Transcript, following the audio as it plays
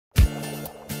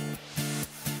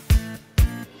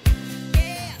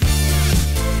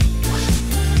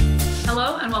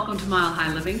Mile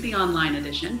High Living, the online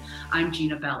edition. I'm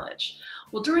Gina Bellich.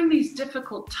 Well, during these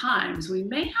difficult times, we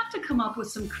may have to come up with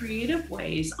some creative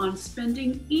ways on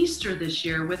spending Easter this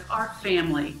year with our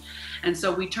family. And so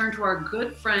we turn to our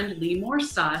good friend Limor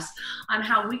Suss on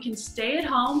how we can stay at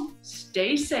home,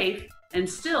 stay safe, and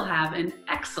still have an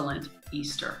excellent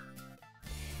Easter.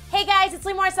 Hey guys, it's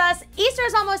Limor Suss. Easter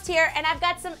is almost here and I've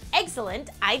got some excellent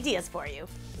ideas for you.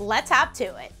 Let's hop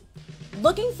to it.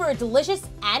 Looking for a delicious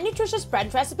and nutritious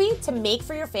brunch recipe to make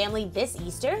for your family this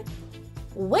Easter?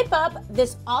 Whip up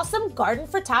this awesome garden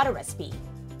frittata recipe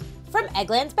from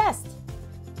Eggland's Best.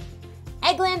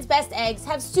 Eggland's Best eggs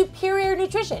have superior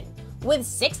nutrition with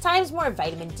 6 times more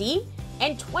vitamin D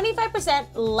and 25%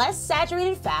 less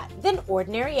saturated fat than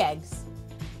ordinary eggs.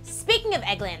 Speaking of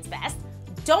Eggland's Best,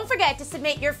 don't forget to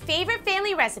submit your favorite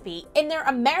family recipe in their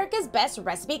America's Best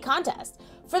Recipe contest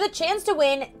for the chance to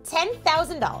win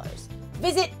 $10,000.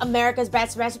 Visit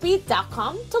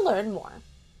americasbestrecipe.com to learn more.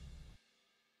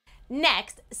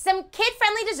 Next, some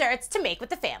kid-friendly desserts to make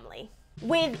with the family.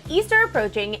 With Easter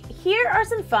approaching, here are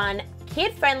some fun,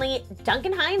 kid-friendly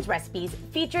Duncan Hines recipes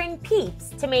featuring Peeps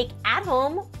to make at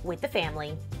home with the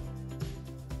family.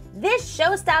 This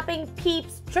show-stopping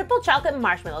Peeps triple chocolate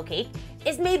marshmallow cake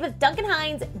is made with Duncan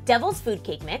Hines Devil's Food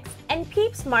Cake Mix and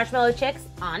Peeps Marshmallow Chicks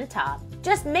on top.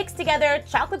 Just mix together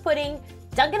chocolate pudding,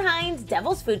 Duncan Hines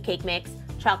Devil's Food Cake Mix,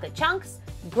 chocolate chunks,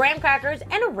 graham crackers,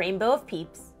 and a rainbow of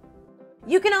Peeps.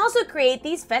 You can also create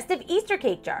these festive Easter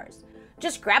cake jars.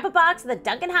 Just grab a box of the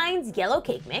Duncan Hines Yellow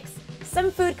Cake Mix,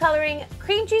 some food coloring,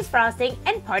 cream cheese frosting,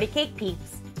 and party cake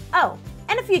Peeps. Oh,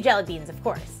 and a few jelly beans, of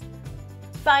course.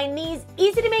 Find these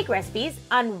easy-to-make recipes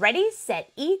on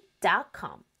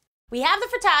ReadySetEat.com. We have the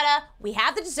frittata, we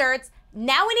have the desserts,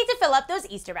 now we need to fill up those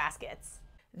Easter baskets.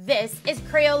 This is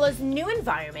Crayola's new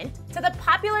environment to the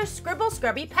popular Scribble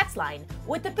Scrubby Pets line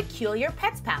with the peculiar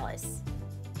Pets Palace.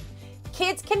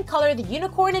 Kids can color the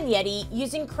unicorn and yeti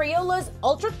using Crayola's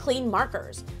ultra clean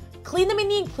markers, clean them in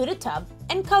the included tub,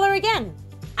 and color again.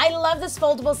 I love this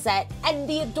foldable set, and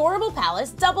the adorable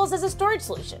palace doubles as a storage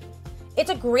solution.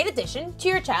 It's a great addition to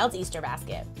your child's Easter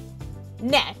basket.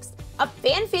 Next, a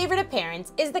fan favorite of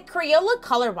parents is the Crayola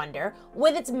Color Wonder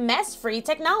with its mess-free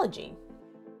technology.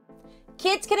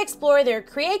 Kids can explore their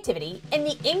creativity and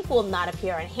the ink will not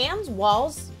appear on hands,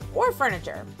 walls, or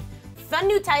furniture. Fun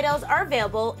new titles are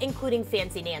available, including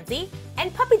Fancy Nancy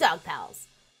and Puppy Dog Pals.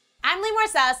 I'm Limor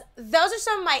Suss. Those are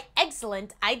some of my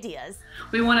excellent ideas.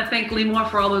 We want to thank Limor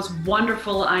for all those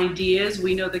wonderful ideas.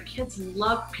 We know the kids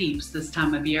love Peeps this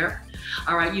time of year.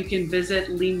 All right, you can visit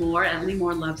Limor at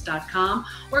limorloves.com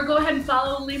or go ahead and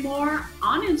follow Limor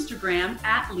on Instagram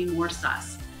at Limor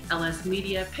Suss. LS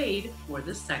Media paid for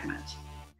this segment.